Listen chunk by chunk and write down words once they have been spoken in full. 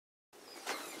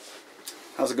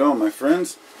How's it going, my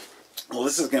friends? Well,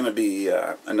 this is going to be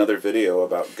another video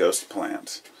about ghost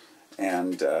plant.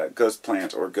 And ghost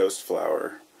plant or ghost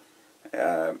flower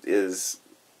it's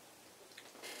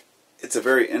a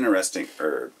very interesting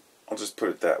herb. I'll just put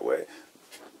it that way.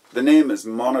 The name is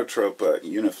Monotropa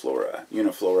uniflora.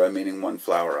 Uniflora meaning one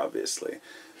flower, obviously.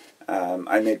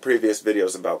 I made previous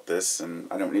videos about this,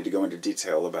 and I don't need to go into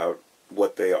detail about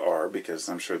what they are, because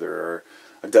I'm sure there are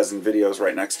a dozen videos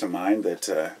right next to mine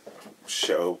that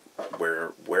show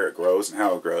where it grows and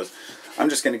how it grows. I'm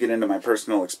just going to get into my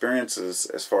personal experiences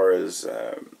as far as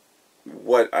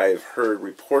what I've heard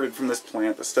reported from this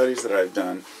plant, the studies that I've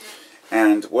done,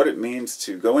 and what it means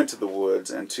to go into the woods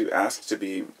and to ask to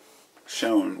be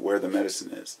shown where the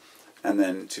medicine is. And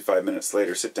then 5 minutes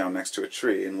later sit down next to a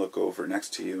tree and look over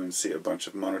next to you and see a bunch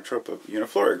of Monotropa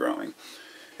uniflora growing.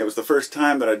 It was the first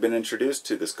time that I'd been introduced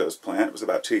to this ghost plant. It was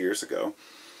about 2 years ago.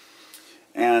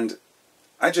 And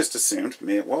I just assumed,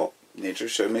 well, nature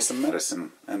showed me some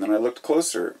medicine. And then I looked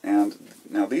closer, and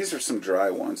now these are some dry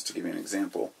ones, to give you an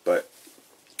example. But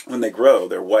when they grow,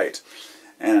 they're white.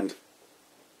 And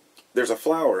there's a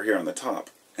flower here on the top.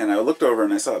 And I looked over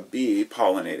and I saw a bee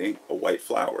pollinating a white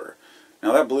flower.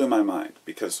 Now that blew my mind,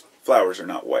 because flowers are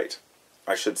not white.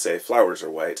 I should say flowers are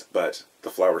white, but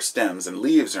the flower stems and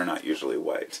leaves are not usually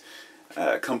white.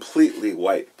 A completely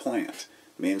white plant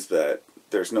means that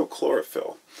there's no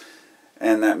chlorophyll.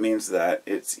 And that means that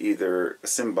it's either a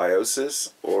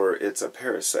symbiosis or it's a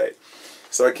parasite.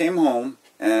 So I came home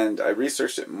and I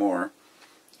researched it more,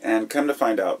 and come to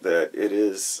find out that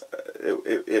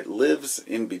it lives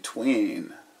in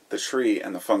between the tree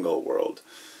and the fungal world.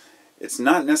 It's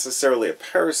not necessarily a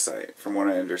parasite, from what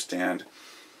I understand,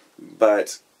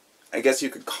 but I guess you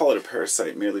could call it a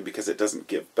parasite merely because it doesn't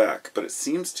give back. But it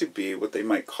seems to be what they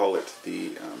might call it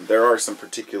there are some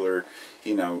particular,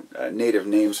 native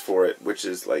names for it, which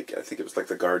is like, I think it was like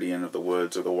the guardian of the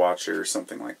woods or the watcher or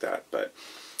something like that. But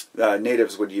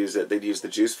natives would use it. They'd use the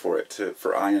juice for it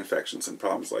for eye infections and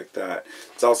problems like that.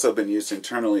 It's also been used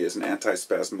internally as an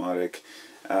antispasmodic,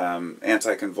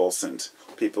 anticonvulsant.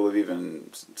 People have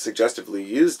even suggestively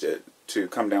used it to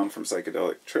come down from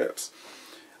psychedelic trips.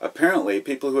 Apparently,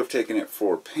 people who have taken it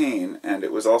for pain, and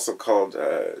it was also called,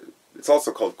 it's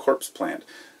also called corpse plant,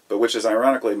 but which is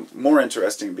ironically more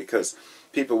interesting because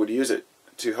people would use it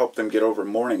to help them get over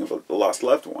mourning of a lost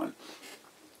loved one.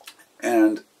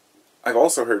 And I've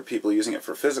also heard people using it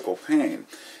for physical pain.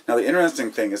 Now, the interesting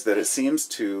thing is that it seems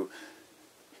to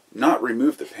not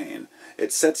remove the pain.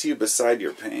 It sets you beside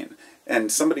your pain.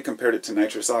 And somebody compared it to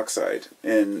nitrous oxide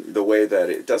in the way that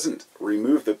it doesn't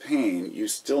remove the pain. You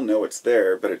still know it's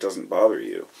there, but it doesn't bother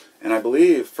you. And I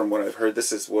believe, from what I've heard,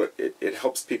 this is what it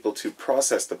helps people to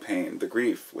process the pain, the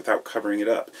grief, without covering it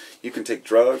up. You can take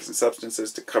drugs and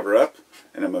substances to cover up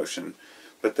an emotion,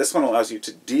 but this one allows you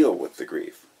to deal with the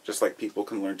grief, just like people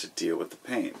can learn to deal with the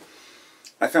pain.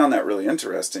 I found that really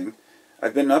interesting.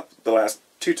 I've been up the last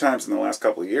 2 times in the last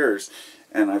couple of years,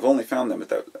 and I've only found them at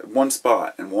that one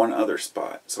spot and one other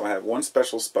spot. So I have one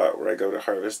special spot where I go to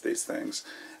harvest these things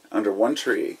under one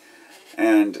tree,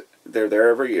 and they're there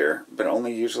every year, but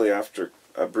only usually after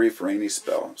a brief rainy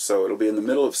spell. So it'll be in the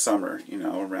middle of summer,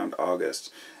 around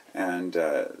August. And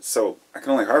so I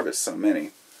can only harvest so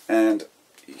many. And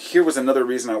here was another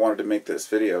reason I wanted to make this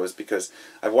video, is because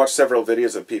I've watched several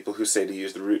videos of people who say to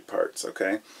use the root parts,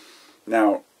 okay?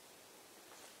 Now,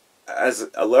 as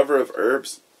a lover of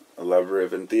herbs, a lover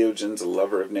of entheogens, a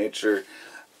lover of nature,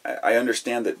 I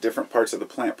understand that different parts of the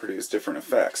plant produce different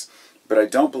effects, but I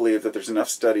don't believe that there's enough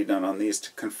study done on these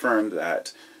to confirm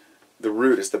that the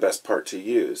root is the best part to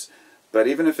use. But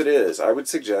even if it is, I would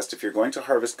suggest, if you're going to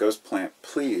harvest ghost plant,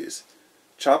 please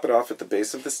chop it off at the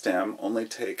base of the stem, only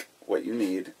take what you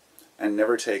need, and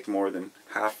never take more than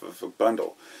half of a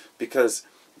bundle, because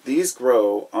these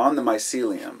grow on the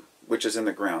mycelium, which is in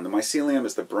the ground. The mycelium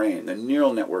is the brain, the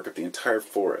neural network of the entire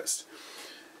forest.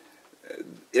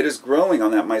 It is growing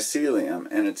on that mycelium,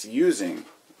 and it's using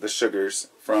the sugars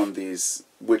from these,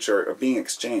 which are being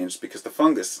exchanged, because the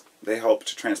fungus, they help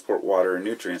to transport water and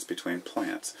nutrients between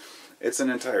plants. It's an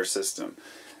entire system.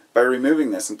 By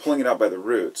removing this and pulling it out by the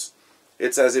roots,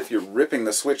 it's as if you're ripping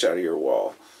the switch out of your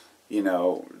wall,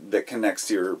 that connects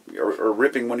or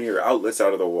ripping one of your outlets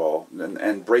out of the wall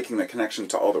and breaking the connection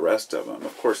to all the rest of them.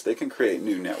 Of course, they can create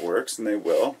new networks, and they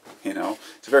will,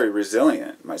 It's very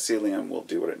resilient. Mycelium will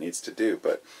do what it needs to do,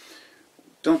 but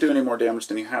don't do any more damage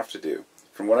than you have to do.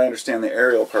 From what I understand, the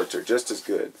aerial parts are just as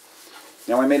good.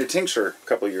 Now, I made a tincture a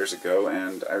couple of years ago,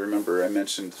 and I remember I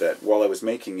mentioned that while I was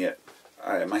making it,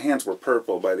 my hands were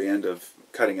purple by the end of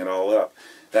cutting it all up.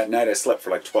 That night I slept for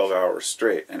like 12 hours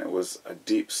straight, and it was a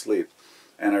deep sleep.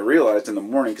 And I realized in the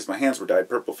morning, because my hands were dyed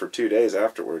purple for 2 days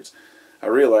afterwards, I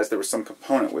realized there was some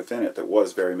component within it that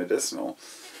was very medicinal.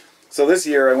 So this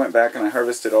year I went back and I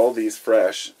harvested all these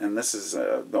fresh, and this is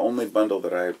the only bundle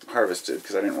that I harvested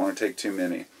because I didn't want to take too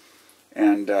many.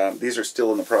 And these are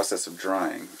still in the process of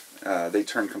drying. They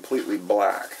turn completely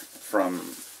black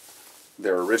from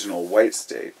their original white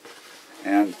state.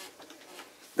 And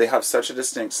they have such a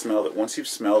distinct smell that once you've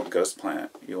smelled ghost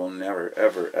plant, you will never,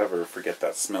 ever, ever forget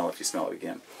that smell if you smell it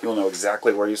again. You'll know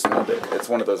exactly where you smelled it. It's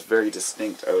one of those very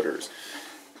distinct odors.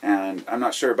 And I'm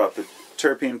not sure about the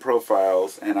terpene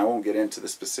profiles, and I won't get into the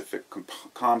specific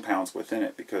compounds within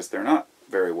it because they're not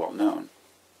very well known.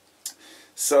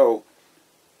 So,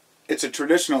 it's a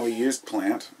traditionally used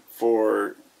plant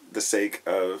for the sake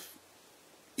of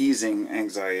easing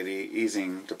anxiety,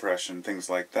 easing depression, things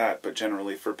like that, but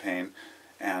generally for pain,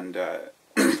 and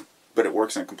but it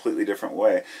works in a completely different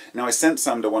way. Now, I sent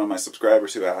some to one of my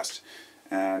subscribers who asked,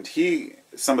 and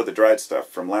some of the dried stuff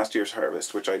from last year's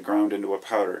harvest, which I ground into a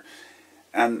powder,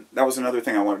 and that was another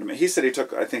thing I wanted to make. He said he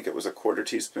took, I think it was a 1/4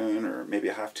 teaspoon or maybe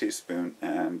a 1/2 teaspoon,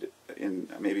 and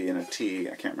maybe in a tea.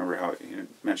 I can't remember how he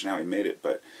mentioned how he made it,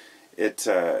 but he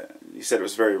said it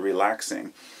was very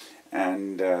relaxing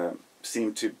and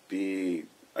seemed to be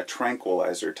a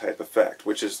tranquilizer type effect,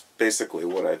 which is basically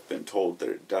what I've been told that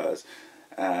it does.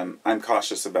 I'm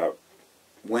cautious about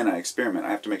when I experiment.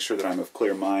 I have to make sure that I'm of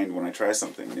clear mind when I try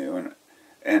something new,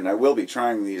 and I will be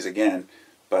trying these again,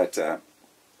 but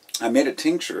I made a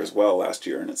tincture as well last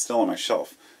year, and it's still on my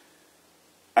shelf.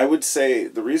 I would say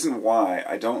the reason why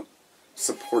I don't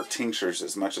support tinctures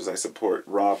as much as I support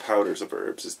raw powders of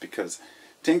herbs is because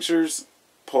tinctures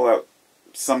pull out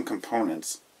some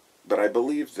components, but I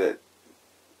believe that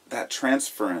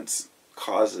transference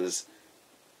causes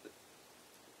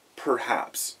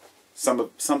perhaps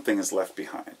something is left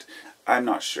behind. I'm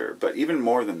not sure, but even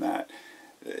more than that,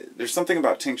 there's something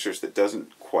about tinctures that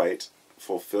doesn't quite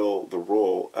fulfill the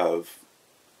role of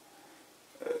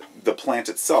the plant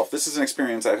itself. This is an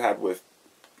experience I've had with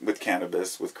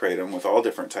cannabis, with kratom, with all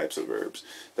different types of herbs,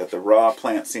 that the raw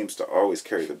plant seems to always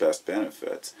carry the best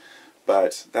benefits.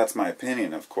 But that's my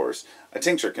opinion, of course. A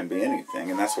tincture can be anything,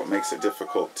 and that's what makes it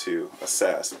difficult to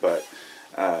assess. But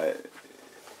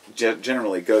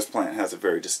generally, ghost plant has a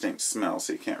very distinct smell,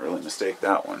 so you can't really mistake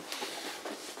that one.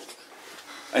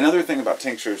 Another thing about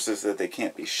tinctures is that they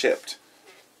can't be shipped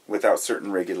without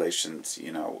certain regulations.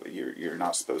 You know, you're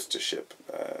not supposed to ship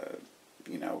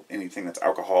you know, anything that's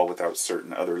alcohol without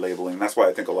certain other labeling. That's why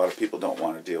I think a lot of people don't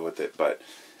want to deal with it. But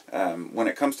when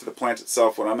it comes to the plant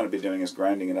itself, what I'm going to be doing is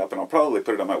grinding it up, and I'll probably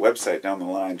put it on my website down the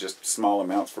line, just small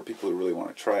amounts for people who really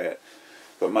want to try it.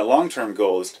 But my long-term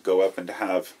goal is to go up and to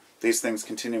have these things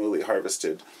continually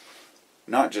harvested,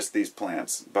 not just these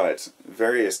plants, but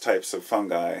various types of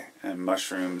fungi and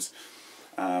mushrooms.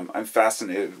 I'm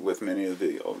fascinated with many of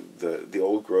the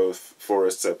old growth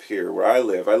forests up here where I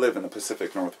live. I live in the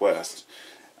Pacific Northwest,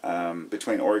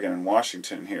 between Oregon and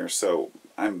Washington here, so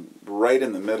I'm right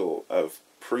in the middle of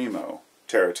primo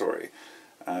territory.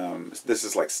 This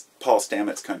is like Paul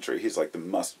Stamets country. He's like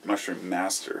the mushroom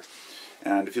master.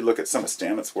 And if you look at some of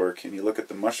Stamet's work and you look at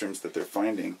the mushrooms that they're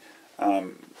finding,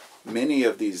 many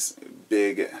of these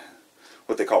big,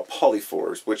 what they call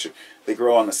polyphores, which they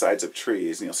grow on the sides of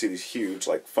trees, and you'll see these huge,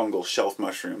 like fungal shelf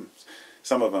mushrooms.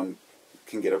 Some of them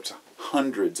can get up to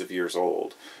hundreds of years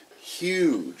old.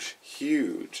 Huge,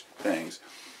 huge things.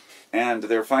 And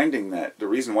they're finding that the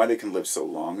reason why they can live so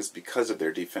long is because of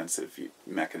their defensive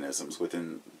mechanisms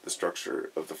within the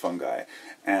structure of the fungi.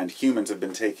 And humans have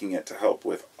been taking it to help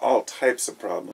with all types of problems.